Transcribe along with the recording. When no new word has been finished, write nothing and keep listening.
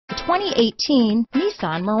The 2018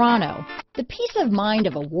 Nissan Murano. The peace of mind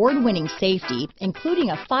of award-winning safety, including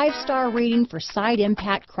a 5-star rating for side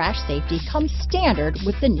impact crash safety, comes standard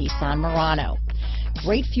with the Nissan Murano.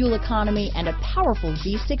 Great fuel economy and a powerful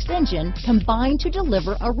V6 engine combine to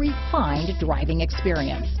deliver a refined driving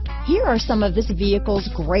experience. Here are some of this vehicle's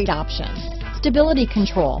great options: stability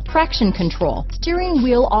control, traction control, steering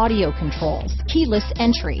wheel audio controls, keyless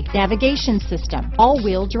entry, navigation system,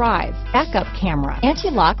 all-wheel drive, backup camera,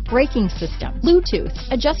 anti-lock braking system, Bluetooth,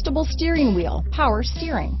 adjustable steering wheel, power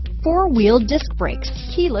steering, 4-wheel disc brakes,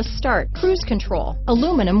 keyless start, cruise control,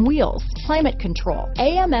 aluminum wheels, climate control,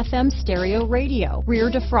 AM/FM stereo radio,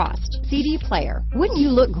 rear defrost, CD player. Wouldn't you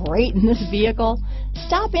look great in this vehicle?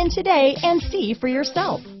 Stop in today and see for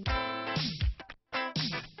yourself.